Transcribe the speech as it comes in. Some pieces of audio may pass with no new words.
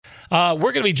We're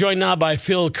going to be joined now by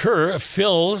Phil Kerr.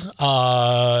 Phil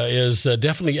is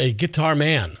definitely a guitar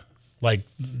man, like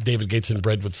David Gates and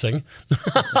Bread would sing.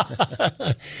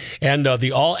 And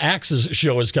the All Axes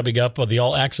show is coming up, the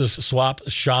All Axes Swap,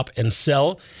 Shop, and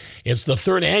Sell. It's the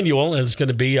third annual, and it's going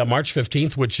to be March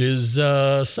 15th, which is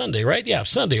Sunday, right? Yeah,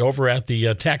 Sunday, over at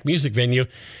the TAC Music Venue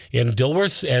in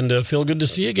Dilworth. And Phil, good to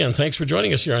see you again. Thanks for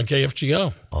joining us here on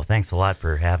KFGO. Well, thanks a lot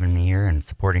for having me here and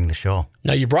supporting the show.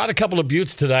 Now, you brought a couple of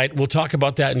buttes tonight. We'll talk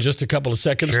about that in just a couple of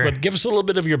seconds, Sure. but give us a little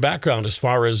bit of your background as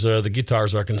far as the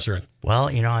guitars are concerned. Well,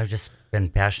 I've just been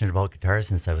passionate about guitars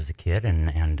since I was a kid,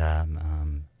 and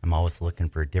I'm always looking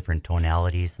for different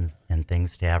tonalities and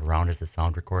things to have around as a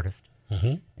sound recordist.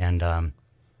 Mm-hmm. And,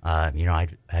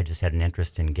 I just had an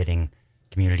interest in getting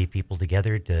community people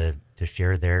together to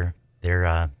share their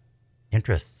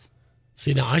interests.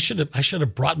 See, now I should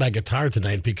have brought my guitar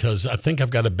tonight because I think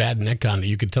I've got a bad neck on it.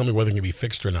 You could tell me whether it can be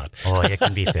fixed or not. Oh, it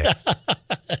can be fixed.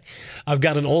 I've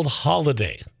got an old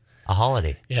Holiday. A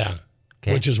Holiday? Yeah,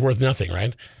 Okay. which is worth nothing,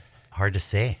 right? Hard to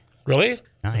say. Really?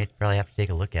 No, I'd probably have to take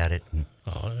a look at it.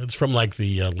 Oh, it's from like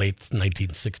the late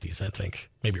 1960s, I think,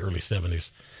 maybe early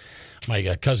 70s.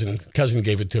 My cousin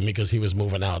gave it to me because he was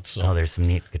moving out. So Oh, there's some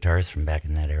neat guitars from back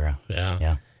in that era.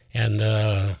 yeah. And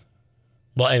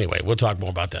well, anyway, we'll talk more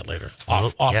about that later.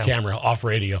 Off yeah. camera, off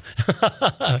radio.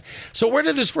 So where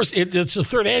did this first? It's the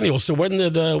third annual. So when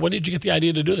did you get the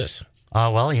idea to do this?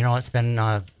 Well, it's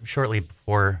been shortly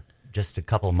before, just a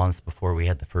couple of months before we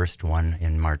had the first one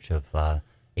in March of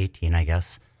 18, I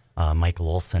guess. Michael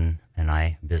Olson and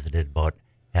I visited about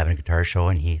having a guitar show,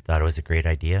 and he thought it was a great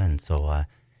idea, and so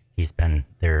he's been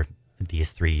there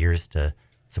these 3 years to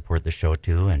support the show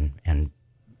too, and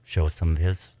show some of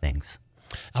his things.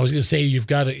 I was going to say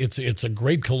it's a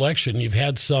great collection. You've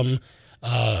had some.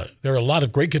 There are a lot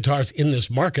of great guitars in this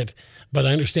market, but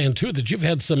I understand too that you've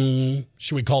had some.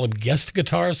 Should we call them guest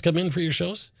guitars come in for your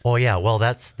shows? Oh yeah, well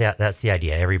that's the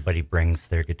idea. Everybody brings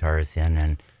their guitars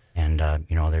in, and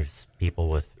there's people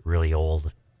with really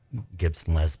old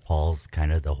Gibson Les Pauls,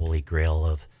 kind of the holy grail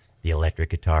of the electric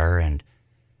guitar, and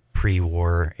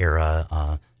pre-war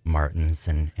era Martins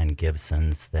and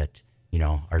Gibsons that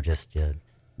are just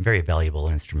very valuable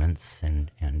instruments,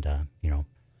 and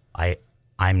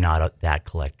I'm not that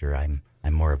collector. I'm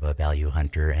more of a value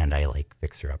hunter, and I like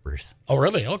fixer-uppers. Oh,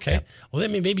 really? Okay. Yeah. Well,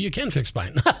 then maybe you can fix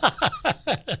mine.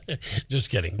 Just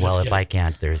kidding. If I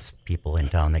can't, there's people in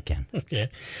town that can. Okay.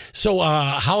 So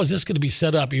how is this going to be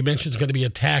set up? You mentioned it's going to be a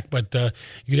TAC, but you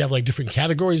could have like different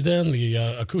categories then, the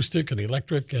acoustic and the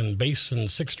electric and bass and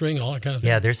six string, all that kind of thing?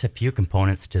 Yeah, there's a few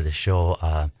components to the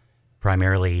show.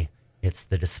 Primarily, it's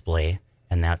the display,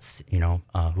 and that's,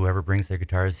 whoever brings their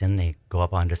guitars in, they go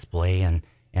up on display, and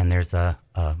there's a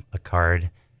card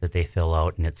that they fill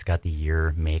out, and it's got the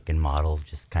year, make, and model,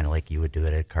 just kind of like you would do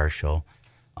it at a car show.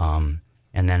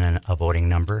 And then a voting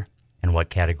number and what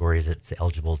categories it's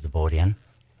eligible to vote in.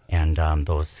 And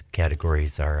those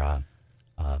categories are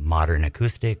modern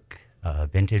acoustic,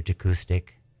 vintage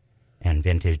acoustic, and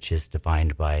vintage is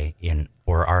defined by,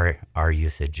 for our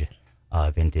usage,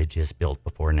 vintage is built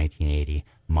before 1980,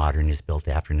 modern is built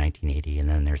after 1980, and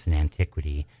then there's an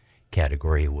antiquity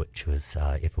category, which was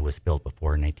if it was built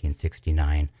before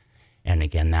 1969. And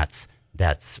again, that's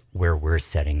where we're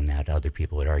setting that. Other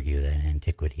people would argue that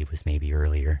antiquity was maybe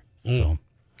earlier. So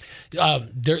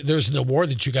there's an award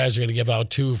that you guys are going to give out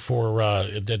too for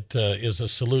that is a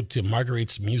salute to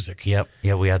Marguerite's music. Yep.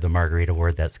 Yeah, we have the Marguerite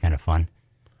Award. That's kind of fun.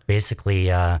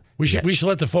 Basically, we should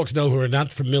let the folks know who are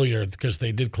not familiar, because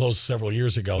they did close several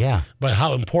years ago. Yeah. But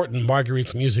how important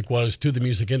Marguerite's music was to the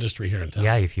music industry here in town.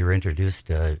 Yeah, if you were introduced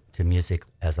to music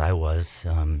as I was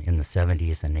in the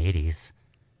 70s and 80s,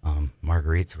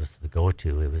 Marguerite's was the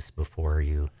go-to. It was before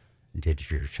you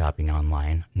did your shopping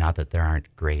online. Not that there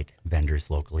aren't great vendors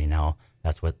locally now.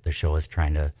 That's what the show is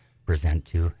trying to present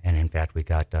to. And in fact, we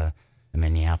got a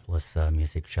Minneapolis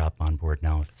music shop on board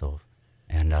now.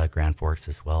 And Grand Forks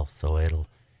as well. So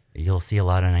you'll see a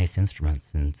lot of nice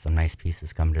instruments and some nice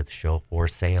pieces come to the show for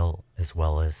sale as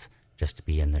well as just to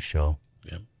be in the show.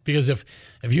 Yeah. Because if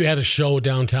you had a show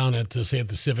downtown at the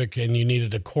Civic and you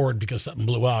needed a cord because something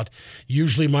blew out,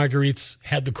 usually Marguerite's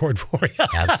had the cord for you.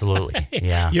 Absolutely,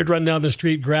 yeah. You'd run down the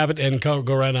street, grab it, and go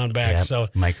right on back. Yep. So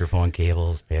microphone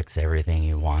cables, picks, everything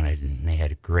you wanted, and they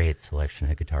had a great selection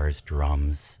of guitars,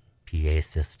 drums, PA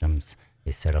systems.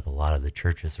 They set up a lot of the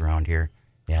churches around here.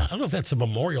 Yeah. I don't know if that's a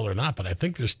memorial or not, but I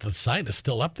think the sign is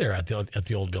still up there at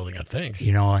the old building, I think.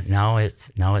 Now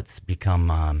it's become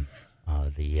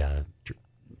the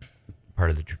part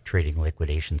of the Trading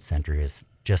Liquidation Center has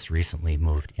just recently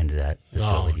moved into that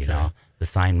facility now. The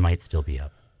sign might still be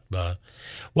up.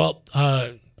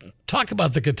 talk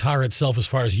about the guitar itself as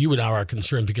far as you and I are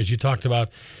concerned, because you talked about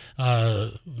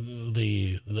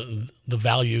the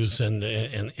values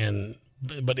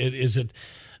but is it?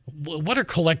 What are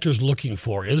collectors looking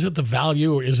for? Is it the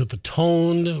value, or is it the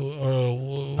tone?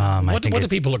 What do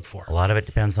people look for? A lot of it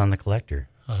depends on the collector.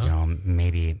 You know,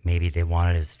 maybe they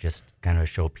want it as just kind of a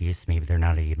showpiece. Maybe they're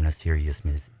not even a serious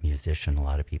musician. A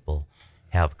lot of people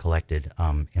have collected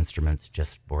instruments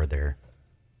just for their,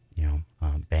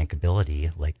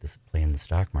 bankability, like this play in the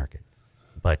stock market.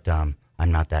 But I'm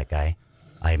not that guy.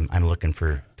 I'm looking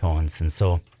for tones, and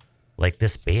so like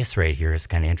this bass right here is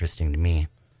kind of interesting to me.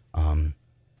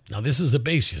 Now this is a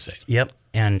bass, you say? Yep.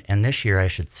 And this year I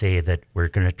should say that we're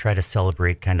going to try to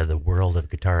celebrate kind of the world of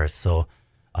guitarists. So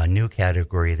a new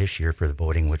category this year for the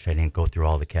voting, which I didn't go through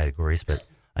all the categories, but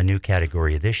a new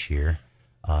category this year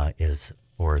is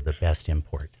for the best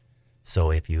import.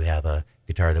 So if you have a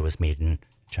guitar that was made in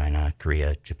China,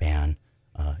 Korea, Japan,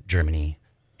 Germany,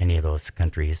 any of those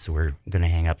countries, we're going to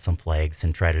hang up some flags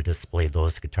and try to display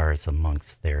those guitars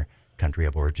amongst their country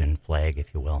of origin flag,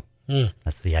 if you will.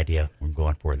 That's the idea we're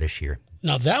going for this year.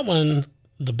 Now that one,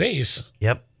 the bass.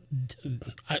 Yep.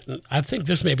 I think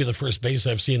this may be the first bass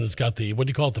I've seen that's got the, what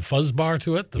do you call it, the fuzz bar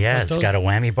to it? It's got a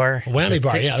whammy bar. Whammy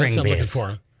bar, yeah, that's what I'm looking bass.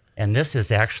 for. And this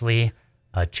is actually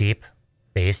a cheap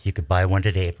bass. You could buy one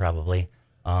today probably,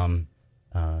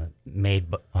 made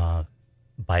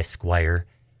by Squire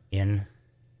in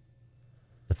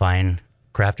the finely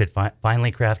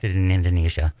crafted in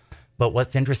Indonesia. But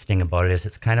what's interesting about it is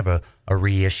it's kind of a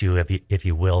reissue, if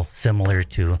you will, similar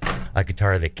to a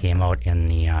guitar that came out in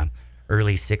the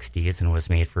early 60s and was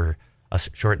made for a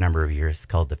short number of years,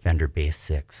 called the Fender Bass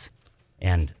 6.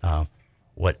 And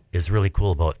what is really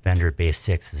cool about Fender Bass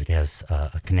 6 is it has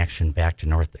a connection back to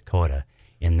North Dakota,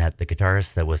 in that the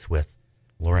guitarist that was with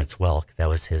Lawrence Welk, that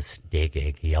was his day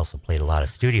gig. He also played a lot of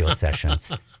studio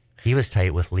sessions. He was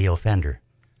tight with Leo Fender.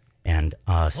 And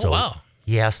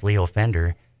he asked Leo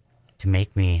Fender to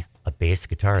make me a bass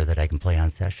guitar that I can play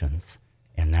on sessions.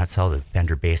 And that's how the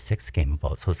Fender Bass 6 came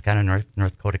about. So it's got a North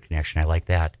Dakota connection. I like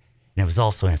that. And it was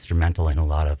also instrumental in a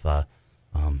lot of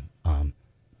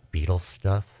Beatles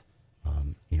stuff.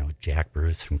 Jack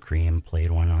Bruce from Cream played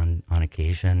one on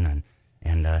occasion.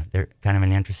 And they're kind of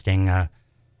an interesting, and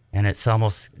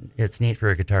it's neat for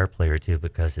a guitar player too,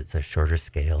 because it's a shorter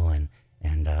scale,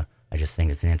 and I just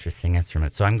think it's an interesting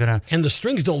instrument. So I'm going to... And the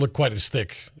strings don't look quite as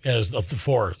thick as of the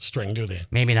 4-string, do they?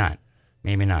 Maybe not.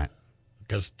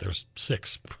 Because there's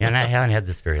 6. And I haven't had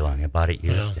this very long. I bought it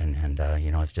used, and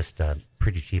it's just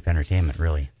pretty cheap entertainment,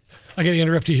 really. I got to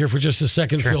interrupt you here for just a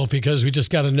second, Sure. Phil, because we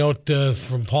just got a note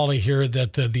from Paulie here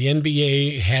that the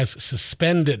NBA has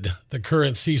suspended the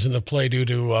current season of play due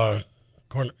to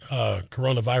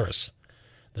coronavirus.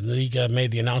 The league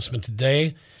made the announcement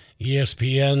today.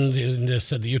 ESPN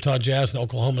said the Utah Jazz and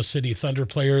Oklahoma City Thunder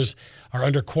players are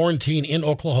under quarantine in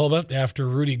Oklahoma after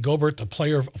Rudy Gobert, a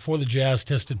player for the Jazz,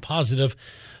 tested positive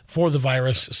for the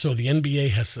virus. So the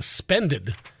NBA has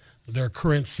suspended their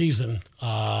current season,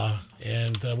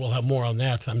 and we'll have more on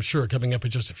that, I'm sure, coming up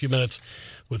in just a few minutes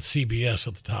with CBS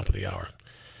at the top of the hour.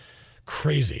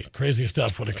 Crazy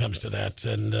stuff when it comes to that,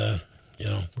 and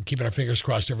we're keeping our fingers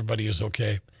crossed everybody is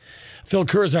okay. Phil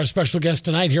Kerr is our special guest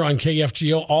tonight here on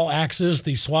KFGO All Access.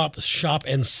 The Swap, Shop,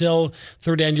 and Sell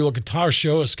third annual guitar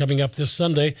show is coming up this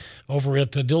Sunday over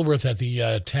at Dilworth at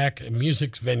the TAC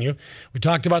Music venue. We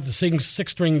talked about the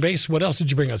six-string bass. What else did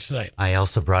you bring us tonight? I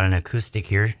also brought an acoustic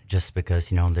here, just because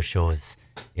the show is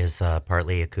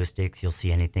partly acoustics. You'll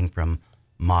see anything from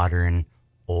modern,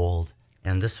 old,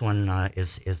 and this one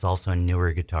is also a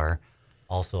newer guitar,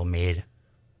 also made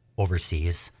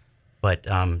overseas, but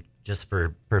just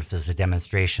for purposes of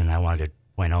demonstration, I wanted to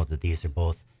point out that these are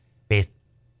both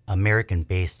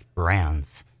American-based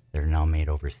brands that are now made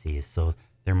overseas. So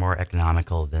they're more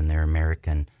economical than their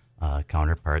American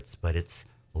counterparts, but it's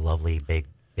a lovely big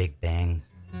bang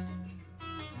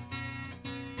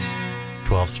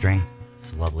 12-string.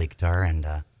 It's a lovely guitar, and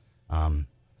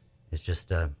it's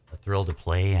just a thrill to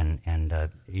play. And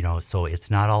so it's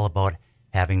not all about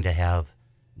having to have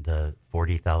the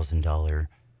 $40,000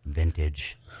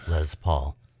 vintage Les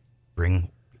Paul.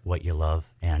 Bring what you love,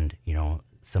 and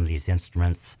some of these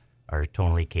instruments are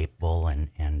totally capable, and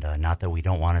not that we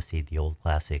don't want to see the old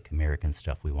classic American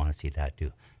stuff. We want to see that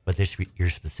too. But this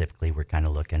year specifically, we're kind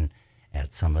of looking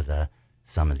at some of the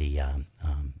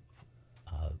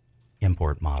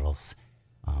import models,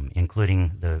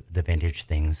 including the vintage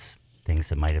things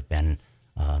that might have been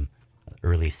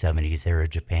early 70s era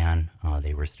Japan.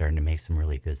 They were starting to make some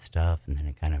really good stuff, and then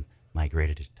it kind of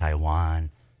migrated to Taiwan,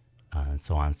 and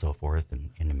so on and so forth, and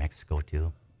into Mexico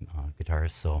too,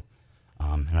 guitars. So,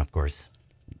 and of course,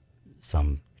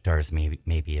 some guitars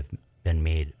maybe have been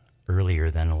made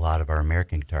earlier than a lot of our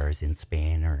American guitars in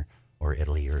Spain or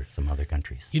Italy or some other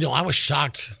countries. You know, I was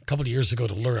shocked a couple of years ago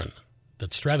to learn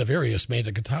that Stradivarius made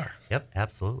a guitar. Yep,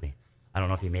 absolutely. I don't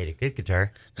know if he made a good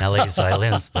guitar, not like his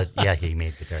violins, but yeah, he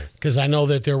made guitars. Because I know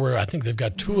that I think they've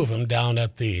got two of them down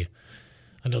at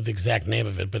I know the exact name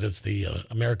of it, but it's the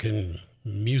American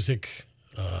Music,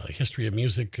 History of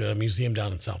Music Museum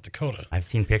down in South Dakota. I've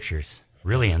seen pictures.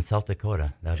 Really, in South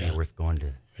Dakota. That would be worth going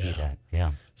to see that.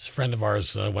 Yeah. A friend of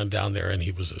ours went down there, and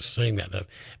he was saying that.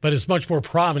 But it's much more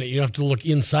prominent. You have to look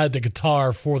inside the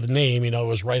guitar for the name. You know, it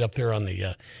was right up there on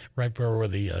the right where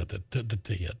the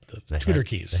tutor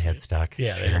keys, the headstock.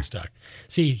 Yeah, sure. The headstock.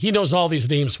 See, he knows all these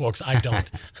names, folks. I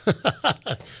don't.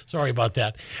 Sorry about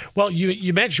that. Well,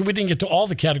 you mentioned we didn't get to all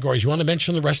the categories. You want to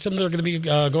mention the rest of them that are going to be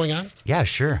going on? Yeah,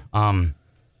 sure.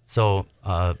 So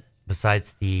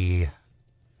besides the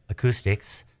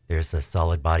acoustics, there's a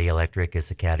solid body electric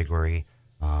as a category,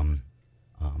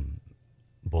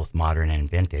 both modern and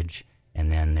vintage, and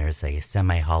then there's a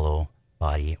semi-hollow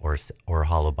body or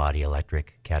hollow body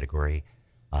electric category,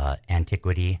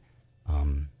 antiquity,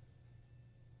 an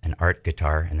art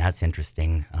guitar, and that's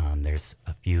interesting. There's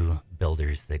a few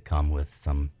builders that come with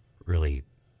some really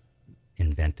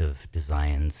inventive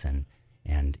designs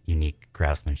and unique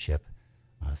craftsmanship.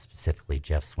 Specifically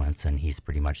Jeff Swenson. He's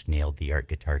pretty much nailed the art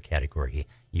guitar category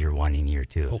year 1 and year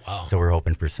 2. Oh, wow. So we're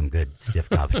hoping for some good stiff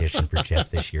competition for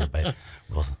Jeff this year, but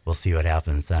we'll see what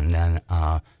happens. And then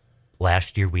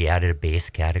last year we added a bass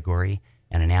category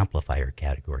and an amplifier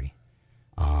category.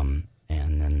 And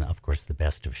then of course the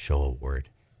Best of Show award.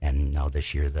 And now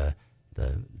this year the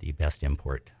Best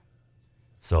Import.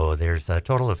 So there's a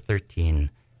total of 13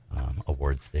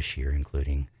 awards this year,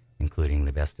 including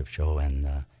the Best of Show, and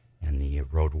the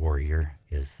Road Warrior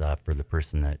is for the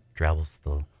person that travels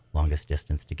the longest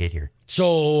distance to get here.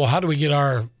 So how do we get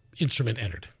our instrument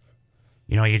entered?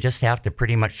 You know, you just have to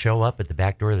pretty much show up at the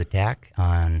back door of the TAC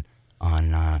on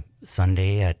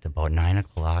Sunday at about 9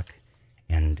 o'clock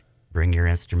and bring your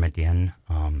instrument in.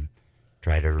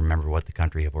 Try to remember what the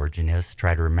country of origin is.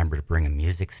 Try to remember to bring a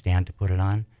music stand to put it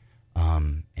on,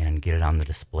 and get it on the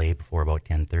display before about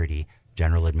 10:30.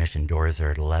 General admission doors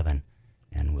are at 11.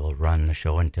 And we'll run the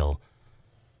show until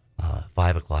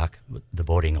 5 o'clock. The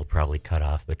voting will probably cut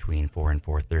off between 4 and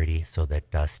 4:30 so that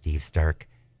Steve Stark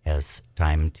has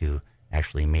time to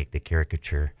actually make the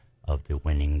caricature of the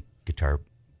winning guitar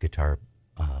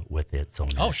with its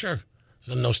owner. Oh, sure.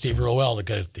 So no Steve Rowell,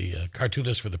 the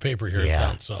cartoonist for the paper here in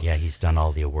town. So yeah, he's done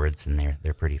all the awards, and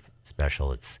they're pretty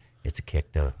special. It's a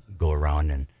kick to go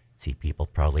around and see people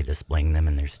proudly displaying them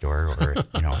in their store or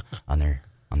on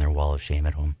their wall of shame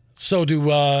at home. So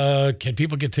can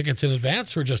people get tickets in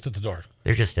advance or just at the door?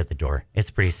 They're just at the door. It's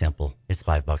pretty simple. It's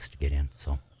 $5 to get in.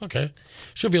 So okay,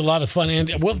 should be a lot of fun. And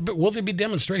will there be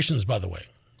demonstrations, by the way?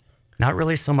 Not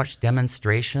really so much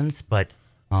demonstrations, but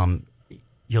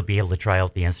you'll be able to try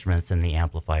out the instruments and the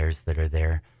amplifiers that are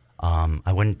there.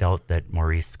 I wouldn't doubt that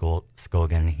Maurice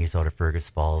Scogan, he's out of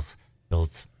Fergus Falls,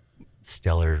 builds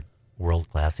stellar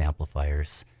world-class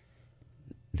amplifiers.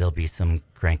 There'll be some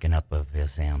cranking up of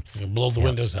his amps. You'll blow the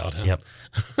windows out, huh? Yep.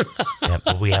 Yep.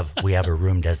 But we have a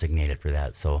room designated for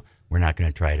that, so we're not going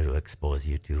to try to expose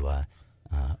you to a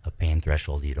pain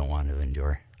threshold you don't want to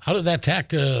endure. How did that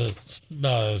TAC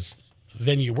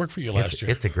venue work for you last year?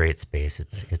 It's a great space.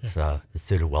 It's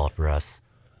suited well for us.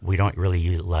 We don't really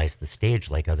utilize the stage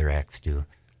like other acts do.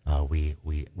 We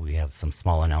have some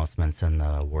small announcements and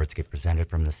the awards get presented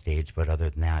from the stage, but other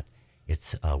than that,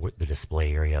 it's the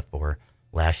display area for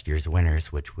last year's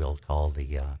winners, which we'll call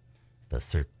the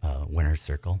winner's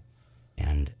circle,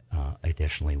 and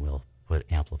additionally we'll put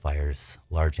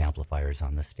large amplifiers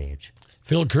on the stage.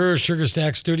 Phil Kerr, Sugar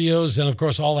Stack Studios, and of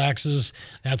course All Access.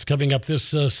 That's coming up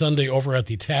this Sunday over at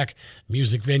the TAC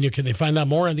Music Venue. Can they find out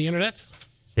more on the internet?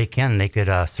 They can. They could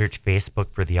search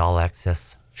Facebook for the All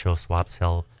Access Show Swap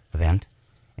Sell event,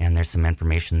 and there's some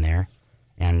information there.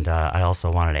 And I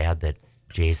also wanted to add that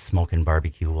Jay's Smokin'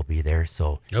 Barbecue will be there.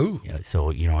 So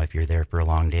if you're there for a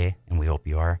long day, and we hope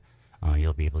you are,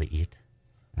 you'll be able to eat.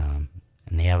 And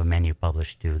they have a menu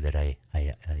published too that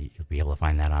you'll be able to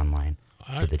find that online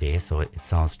for the day. So it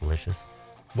sounds delicious.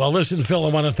 Well, listen, Phil, I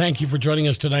want to thank you for joining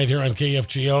us tonight here on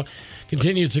KFGO.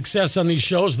 Continued success on these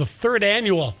shows, the 3rd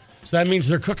annual. So that means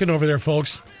they're cooking over there,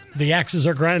 folks. The axes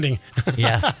are grinding.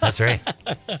 Yeah, that's right.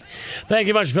 Thank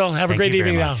you much, Phil. Have a great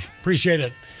evening now. Appreciate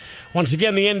it. Once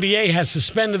again, the NBA has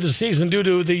suspended the season due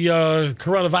to the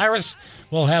coronavirus.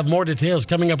 We'll have more details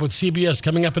coming up with CBS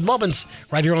coming up in moments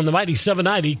right here on the Mighty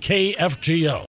 790 KFGO.